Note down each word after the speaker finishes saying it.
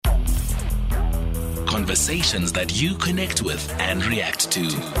Conversations that you connect with and react to.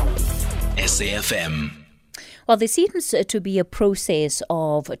 SAFM. Well, there seems to be a process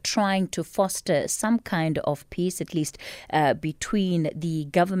of trying to foster some kind of peace, at least between the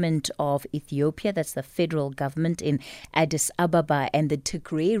government of Ethiopia, that's the federal government in Addis Ababa, and the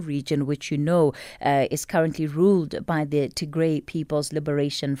Tigray region, which is currently ruled by the Tigray People's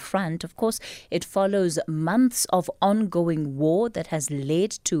Liberation Front. Of course, it follows months of ongoing war that has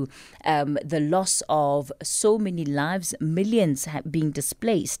led to the loss of so many lives, millions being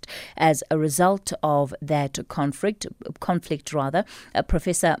displaced as a result of that conflict.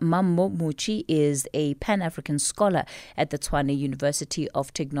 Professor Mammo Muchie is a Pan-African scholar at the Tshwane University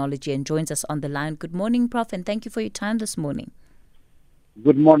of Technology and joins us on the line. Good morning, Prof, and thank you for your time this morning.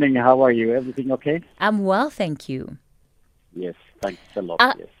 Good morning. How are you? Everything okay? I'm well, thank you. Yes, thanks a lot.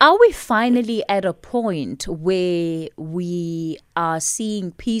 Yes. Are we finally at a point where we are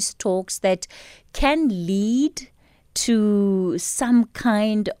seeing peace talks that can lead to some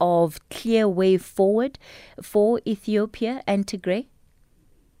kind of clear way forward for Ethiopia and Tigray?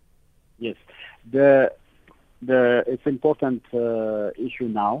 Yes, it's important issue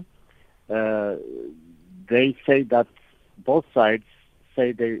now. They say that both sides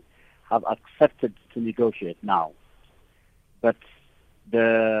say they have accepted to negotiate now, but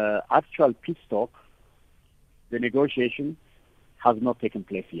the actual peace talk, the negotiation, has not taken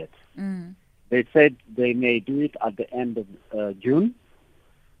place yet. They said they may do it at the end of June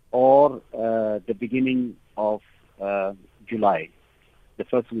or the beginning of July, the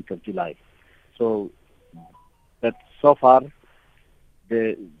first week of July. So, but so far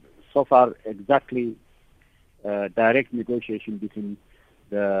exactly direct negotiation between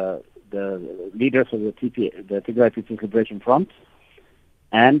the leaders of the Tigray People's Liberation Front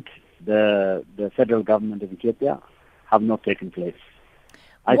and the federal government of Ethiopia have not taken place.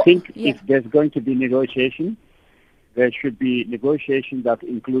 I think if there's going to be negotiation, there should be negotiation that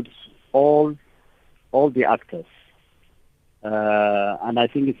includes all the actors. And I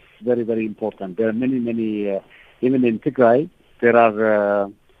think it's very, very important. There are many, even in Tigray, there are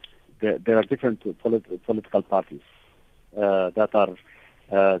different political parties that are.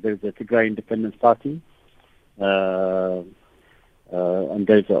 There's the Tigray Independence Party, and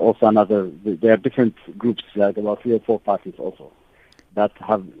there's also another. There are different groups, like about 3 or 4 parties also that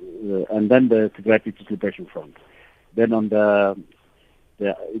have, and then the Tigray People's Liberation Front. Then on the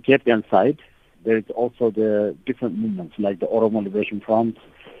Ethiopian side, there's also the different movements like the Oromo Liberation Front.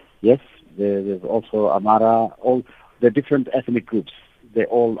 Yes, there's also Amara. All the different ethnic groups, they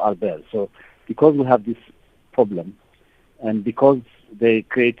all are there. So because we have this problem, and because they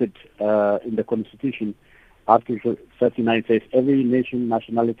created in the Constitution, Article 39 says every nation,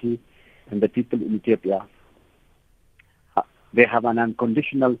 nationality, and the people in Ethiopia, they have an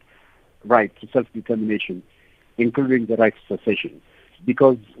unconditional right to self-determination, including the right to secession.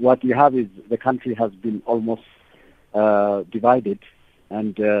 Because what you have is the country has been almost divided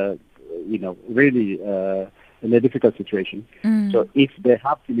and, really in a difficult situation. So if they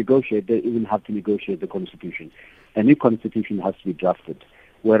have to negotiate, they even have to negotiate the Constitution. A new Constitution has to be drafted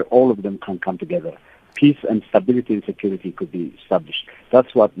where all of them can come together. Peace and stability and security could be established.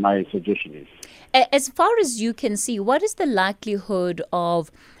 That's what my suggestion is. As far as you can see, what is the likelihood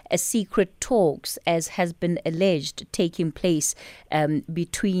of secret talks, as has been alleged, taking place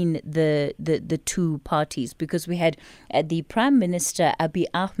between the two parties? Because we had the Prime Minister Abiy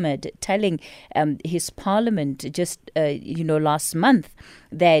Ahmed telling his parliament just last month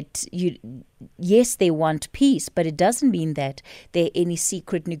that yes, they want peace, but it doesn't mean that there are any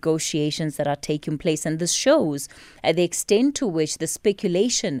secret negotiations that are taking place. And this shows the extent to which the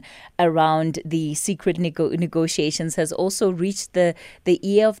speculation around the secret negotiations has also reached the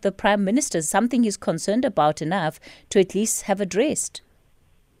ear of the Prime Minister, something he's concerned about enough to at least have addressed.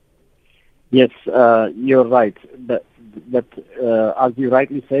 Yes, you're right. But as you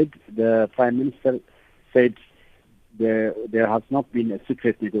rightly said, the Prime Minister said there has not been a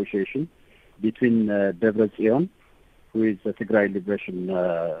secret negotiation between Debretsion, who is the Tigray Liberation,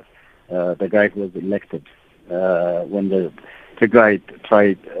 the guy who was elected when the Tigray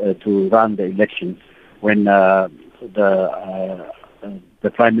tried to run the elections, when the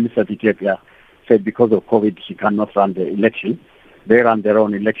Prime Minister of Ethiopia said because of COVID he cannot run the election. They ran their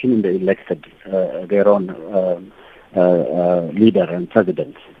own election and they elected their own leader and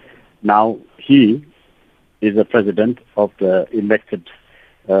president. Now he is the president of the elected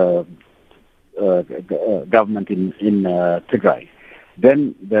government in Tigray.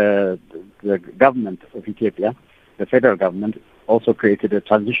 Then the government of Ethiopia, the federal government, also created a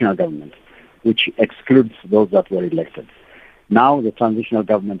transitional government, which excludes those that were elected. Now the transitional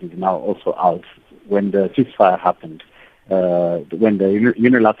government is now also out when the ceasefire happened, when the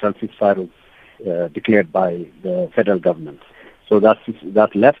unilateral ceasefire was declared by the federal government. So that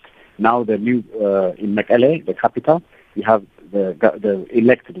left. Now the new in Mekelle, the capital, we have the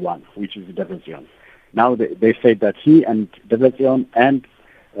elected one, which is Debretsion. Now they say that he and Debretsion and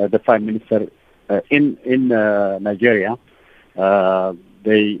the prime minister in Nigeria, they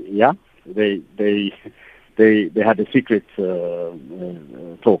had a secret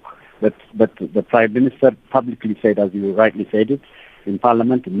talk. But the prime minister publicly said, as you rightly said it, in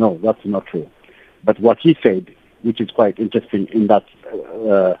parliament, no, that's not true. But what he said, which is quite interesting in that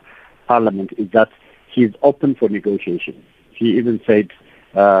parliament, is that he is open for negotiation. He even said,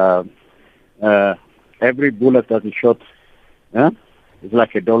 every bullet that is shot is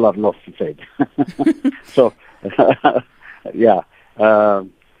like $1 lost, he said. So, yeah.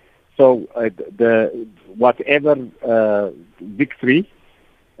 So the whatever victory,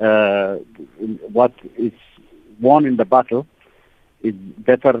 what is won in the battle, is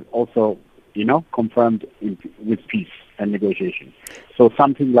better also, confirmed with peace and negotiation. So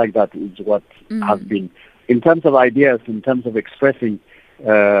something like that is what has been. In terms of ideas, in terms of expressing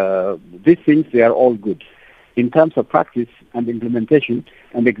these things, they are all good. In terms of practice and implementation,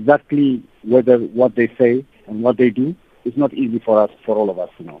 and exactly whether what they say and what they do, it's not easy for all of us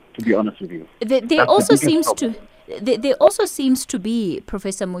to know, to be honest with you. There also seems to be,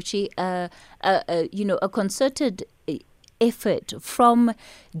 Professor Muchie, a concerted effort from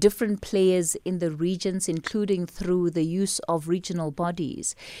different players in the regions, including through the use of regional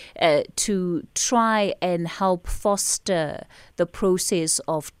bodies, to try and help foster the process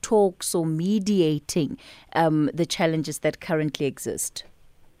of talks or mediating the challenges that currently exist.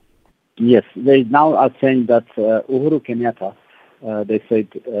 Yes, they now are saying that Uhuru Kenyatta, they said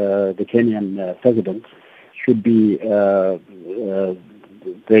the Kenyan president, should be,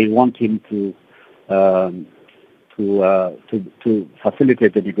 they want him to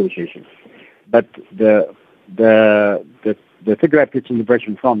facilitate the negotiations. But the Tigray People's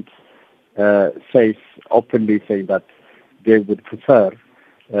Liberation Front says openly, saying that they would prefer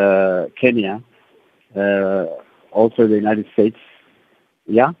Kenya, also the United States.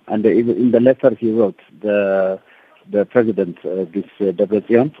 Yeah, and in the letter he wrote, the president, this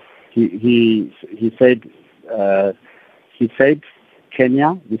Debretsion, he said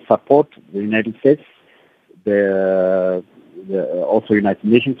Kenya will support the United States, also United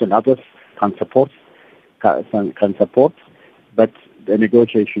Nations and others can support, but the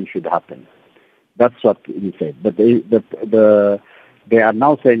negotiation should happen. That's what he said. But they are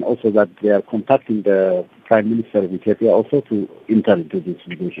now saying also that they are contacting the Prime Minister of Ethiopia also to enter into this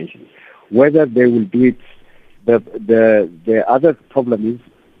negotiation. Whether they will do it, the other problem is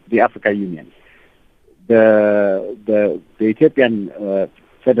the African Union. The Ethiopian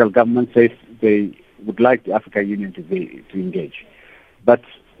federal government says they would like the African Union to engage, but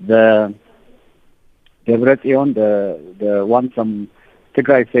the Debretsion, the one from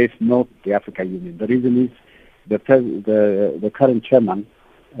Tigray, says no, the African Union. The reason is the current chairman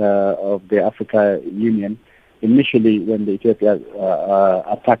of the African Union, initially when the Ethiopia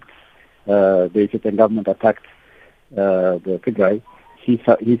attacked, the Ethiopian government attacked the Tigray, he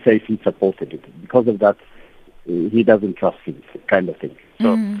says he supported it. Because of that, he doesn't trust him, kind of thing.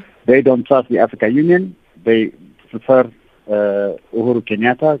 So they don't trust the African Union. They prefer Uhuru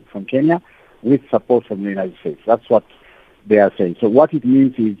Kenyatta from Kenya with support from the United States. That's what they are saying. So what it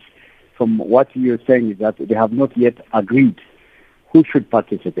means is, from what you're saying, is that they have not yet agreed who should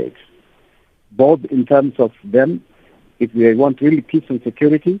participate, both in terms of them, if they want really peace and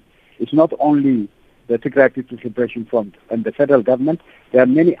security. It's not only the Tigray People's Liberation Front and the federal government. There are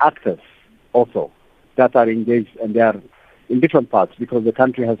many actors also that are engaged, and they are in different parts because the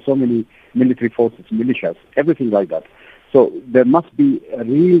country has so many military forces, militias, everything like that. So there must be a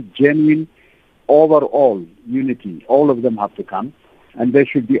real, genuine, overall unity. All of them have to come. And there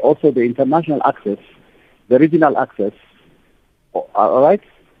should be also the international access, the regional access, all right,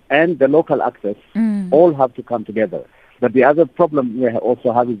 and the local access, all have to come together. But the other problem we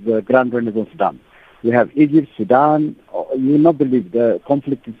also have is the Grand Renaissance Dam. We have Egypt, Sudan. You will not believe the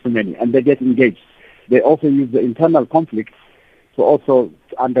conflict is so many, and they get engaged. They also use the internal conflicts to also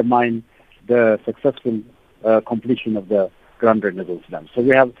undermine the successful completion of the Grand Renaissance Dam. So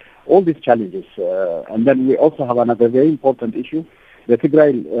we have all these challenges. And then we also have another very important issue. The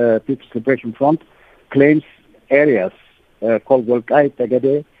Tigray People's Liberation Front claims areas called Wolkai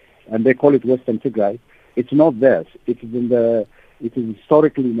Tegede, and they call it Western Tigray. It's not theirs. It is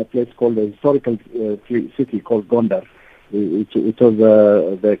historically in a place called the historical city called Gondar. It was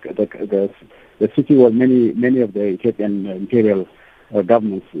the city where many of the Ethiopian imperial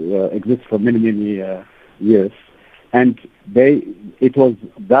governments exist for many, many years. And it was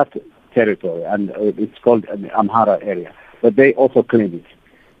that territory, and it's called the Amhara area. But they also claim it.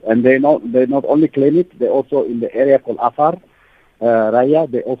 And they not only claim it, they also, in the area called Afar, Raya,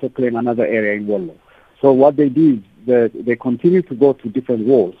 they also claim another area in Wollo. So what they do is they continue to go to different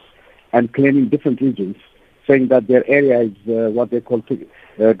wars and claiming different regions, saying that their area is what they call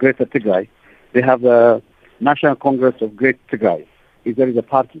Greater Tigray. They have a National Congress of Great Tigray. If there is a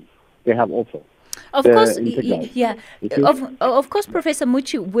party, they have also. Of course, yeah. Of course, Professor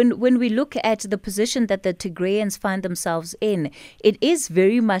Muchie, when we look at the position that the Tigrayans find themselves in, it is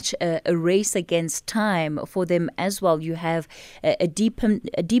very much a race against time for them as well. You have a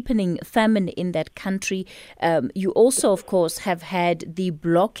deepening famine in that country. You also, of course, have had the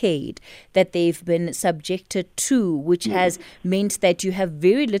blockade that they've been subjected to, which has meant that you have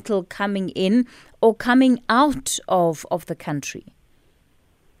very little coming in or coming out of the country.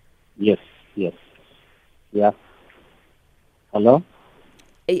 Yes. Yeah. Hello?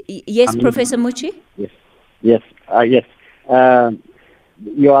 Yes, Professor Muchie? Yes.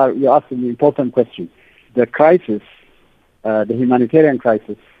 You asking an important question. The crisis, the humanitarian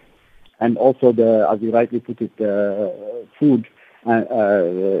crisis, and also as you rightly put it, food,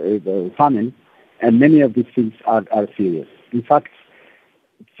 the famine, and many of these things are serious. In fact,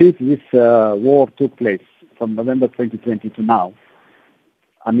 since this war took place from November 2020 to now,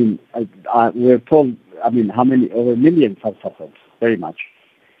 we're told, how many, over millions have suffered, very much.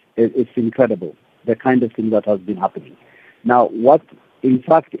 It's incredible, the kind of thing that has been happening. Now, in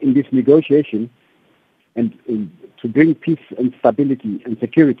fact, in this negotiation, and to bring peace and stability and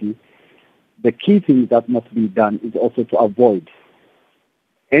security, the key thing that must be done is also to avoid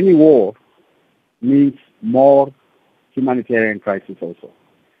any war means more humanitarian crisis also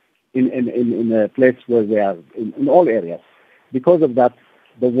in a place where they are, in all areas. Because of that,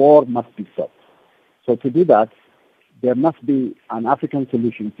 the war must be stopped. So to do that, there must be an African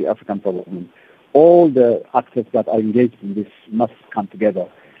solution to the African problem. All the actors that are engaged in this must come together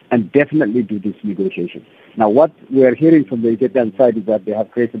and definitely do this negotiation. Now, what we are hearing from the Ethiopian side is that they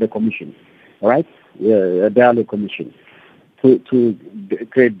have created a commission, all right, a dialogue commission to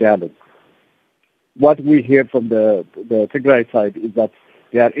create dialogue. What we hear from the Tigray side is that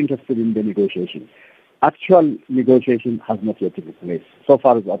they are interested in the negotiation. Actual negotiation has not yet taken place, so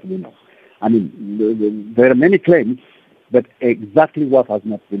far as we know. There are many claims, but exactly what has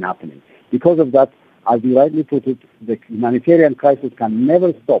not been happening. Because of that, as you rightly put it, the humanitarian crisis can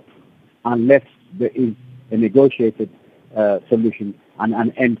never stop unless there is a negotiated solution and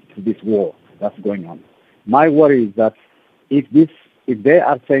an end to this war that's going on. My worry is that if they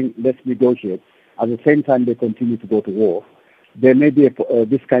are saying let's negotiate, at the same time they continue to go to war, there may be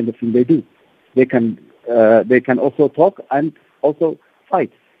this kind of thing they do. They can also talk and also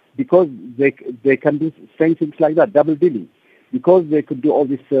fight, because they can do strange things like that, double dealing, because they could do all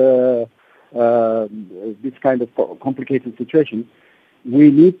this this kind of complicated situation.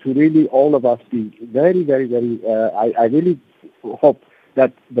 We need to really, all of us, be very, very, very. I really hope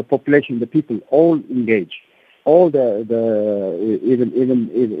that the population, the people, all engage, all even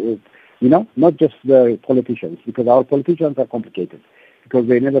not just the politicians, because our politicians are complicated, because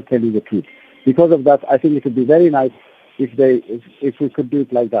they never tell you the truth. Because of that, I think it would be very nice if we could do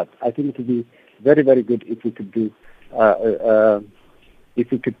it like that. I think it would be very, very good if we could do,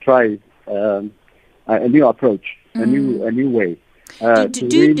 if we could try a new approach, a new way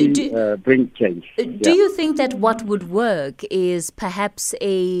to bring change. Do you think that what would work is perhaps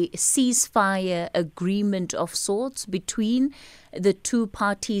a ceasefire agreement of sorts between the two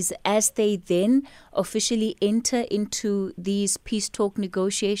parties as they then officially enter into these peace talk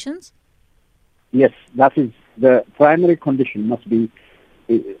negotiations? Yes, that is the primary condition. Must be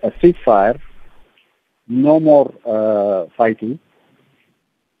a ceasefire, no more fighting,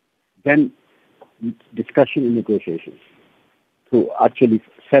 then discussion and negotiations to actually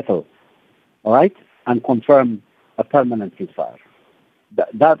settle, all right, and confirm a permanent ceasefire.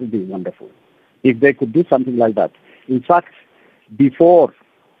 That would be wonderful if they could do something like that. In fact, before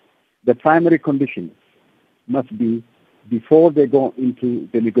the primary condition must be, before they go into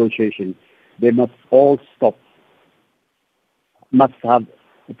the negotiation, they must all stop, must have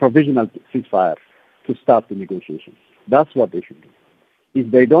a provisional ceasefire to start the negotiations. That's what they should do.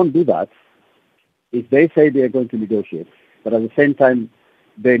 If they don't do that, if they say they are going to negotiate, but at the same time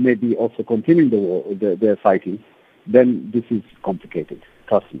they may be also continuing the war, their fighting, then this is complicated,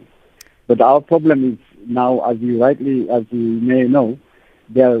 trust me. But our problem is now, as you may know,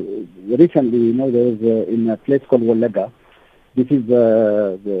 there recently, there was in a place called Wallega. This is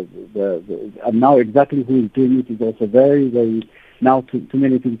and now exactly who is doing it is also very, very Now too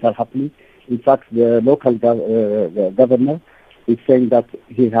many things are happening. In fact, the local the governor is saying that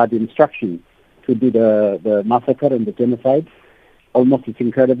he had instruction to do the massacre and the genocide. Almost, it's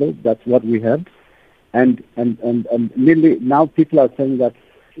incredible. That's what we heard. And nearly now people are saying that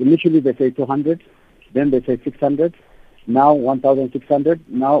initially they say 200, then they say 600, now 1,600,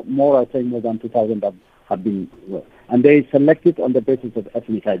 now more are saying more than 2,000 have been, and they select it on the basis of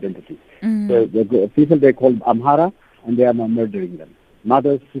ethnic identity. So the people they call Amhara, and they are now murdering them,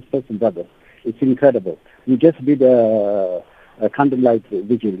 mothers, sisters, and brothers. It's incredible. We just did a candlelight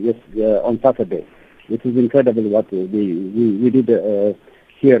vigil on Saturday. It is incredible what we did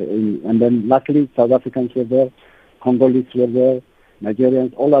here. And then luckily South Africans were there, Congolese were there,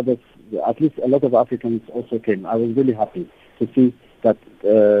 Nigerians, all others, at least a lot of Africans also came. I was really happy to see that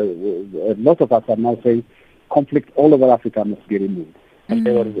a lot of us are now saying conflict all over Africa must be removed. And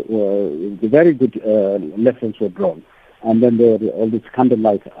there were very good lessons were drawn. And then all this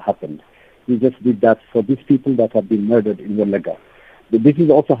candlelight happened. We just did that for these people that have been murdered in Wolega. This is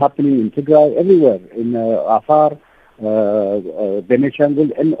also happening in Tigray, everywhere, in Afar,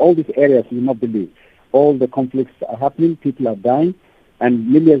 Benishangul, and all these areas, you will not believe. All the conflicts are happening, people are dying,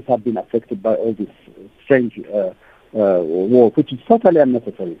 and millions have been affected by all this strange war, which is totally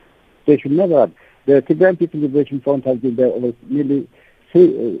unnecessary. They should never have. The Tigrayan People's Liberation Front has been there over nearly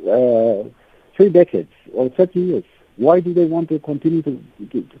 3 decades or 30 years. Why do they want to continue to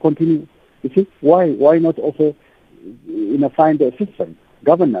continue? You see, why not also find a system,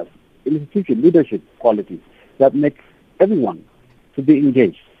 governance, institution, leadership qualities that make everyone to be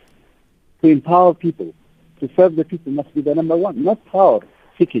engaged, to empower people, to serve the people must be the number one, not power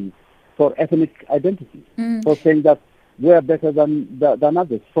seeking for ethnic identity, for saying that we are better than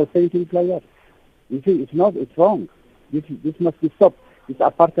others, for saying things like that. You see, it's wrong. This must be stopped. This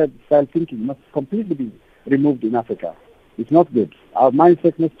apartheid-style thinking must completely be removed in Africa. It's not good. Our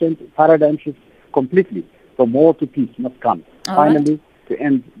mindset must change, paradigm shift completely. From war to peace must come. Finally, to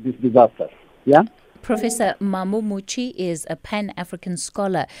end this disaster. Yeah? Professor Mammo Muchie is a Pan-African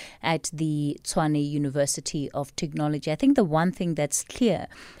scholar at the Tshwane University of Technology. I think the one thing that's clear,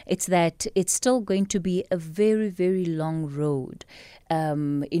 it's that it's still going to be a very, very long road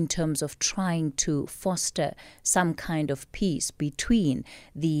in terms of trying to foster some kind of peace between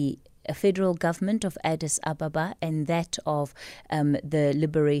the federal government of Addis Ababa and that of the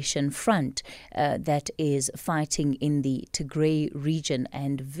Liberation Front that is fighting in the Tigray region,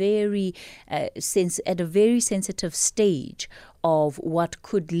 and at a very sensitive stage of what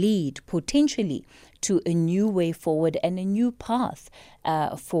could lead potentially to a new way forward and a new path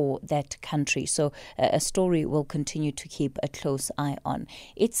for that country. So a story we'll continue to keep a close eye on.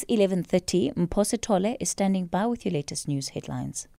 It's 11:30. Mpositole is standing by with your latest news headlines.